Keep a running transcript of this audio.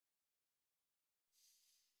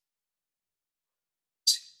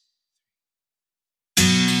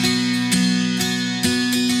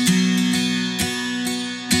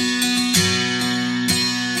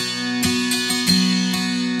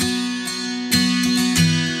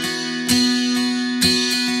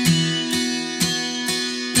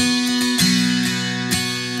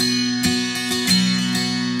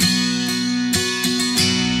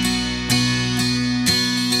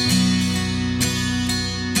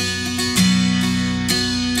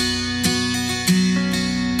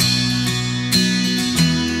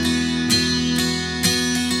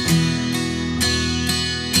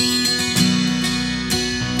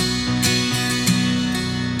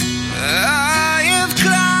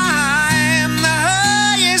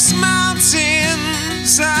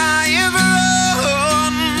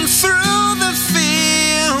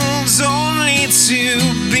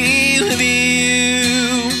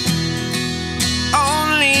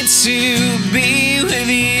to be with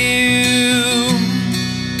you.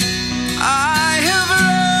 I have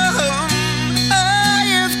run, I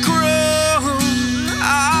have grown,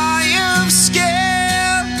 I have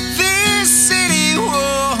scaled these city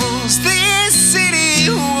walls,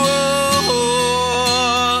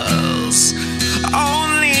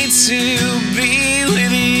 only to be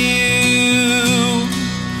with you.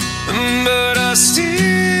 But I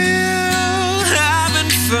still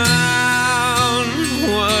haven't found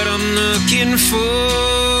what I'm looking for.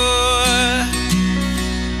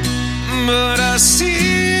 But I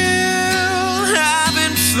still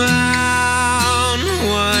haven't found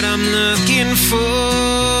what I'm looking for.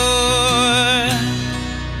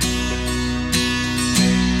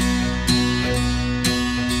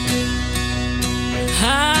 I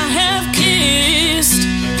have kissed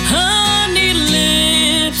honey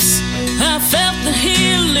lips. I felt the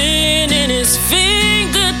healing in his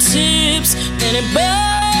fingertips, and it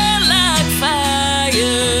burned like fire.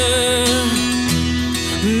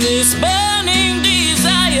 This burning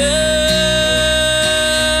desire.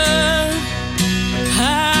 I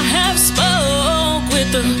have spoke with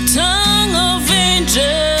the tongue of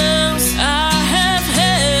angels. I have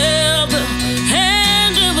held the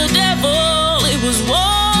hand of the devil. It was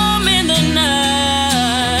warm in the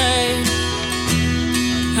night.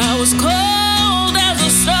 I was cold as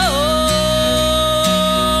a stone,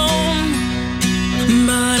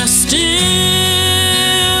 but I still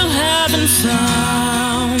haven't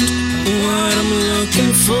found what I'm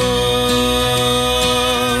looking for.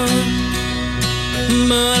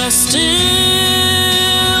 But I still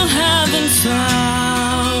haven't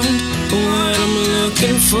found what I'm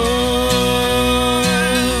looking for.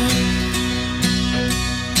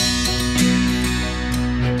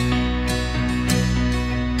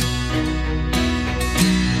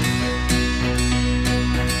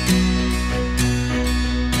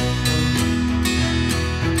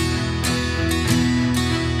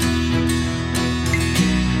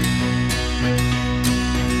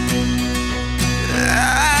 I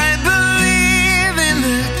believe in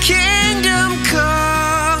the kingdom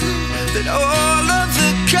come, that all of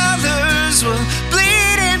the colors will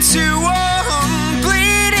bleed into one,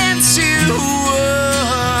 bleed into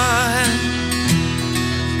one.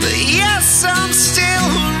 But yes, I'm still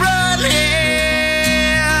running.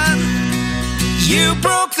 You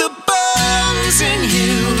broke the bones and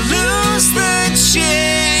you lose the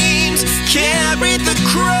chains, carried the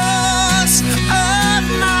cross of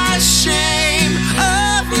my shame,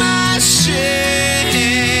 of my shame.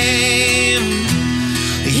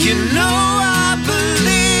 You know I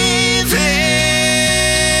believe it,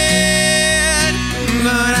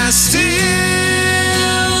 but I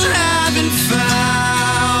still haven't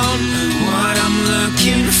found what I'm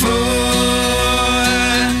looking for.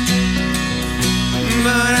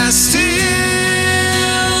 But I still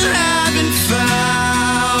haven't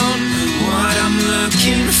found what I'm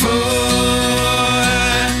looking for.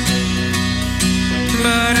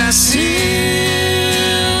 But I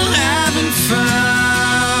still haven't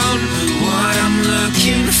found what I'm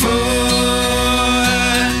looking for.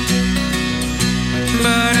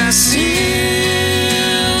 But I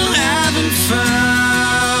still haven't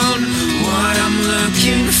found what I'm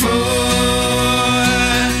looking for.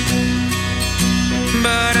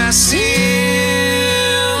 But I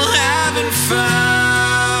still haven't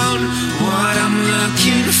found what I'm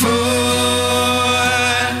looking for.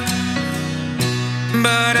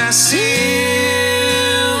 But I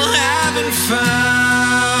still haven't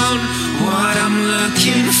found what I'm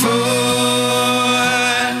looking for.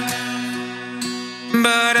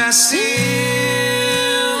 But I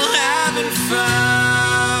still haven't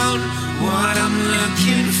found what I'm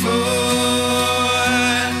looking for.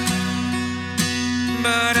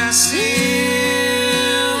 But I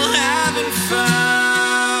still haven't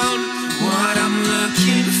found what I'm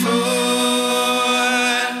looking for.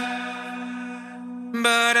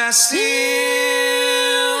 But I still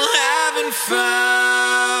haven't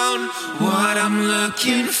found what I'm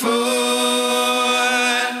looking for.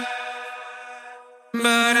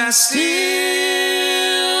 But I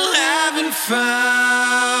still haven't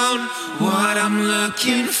found what I'm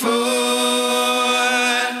looking for.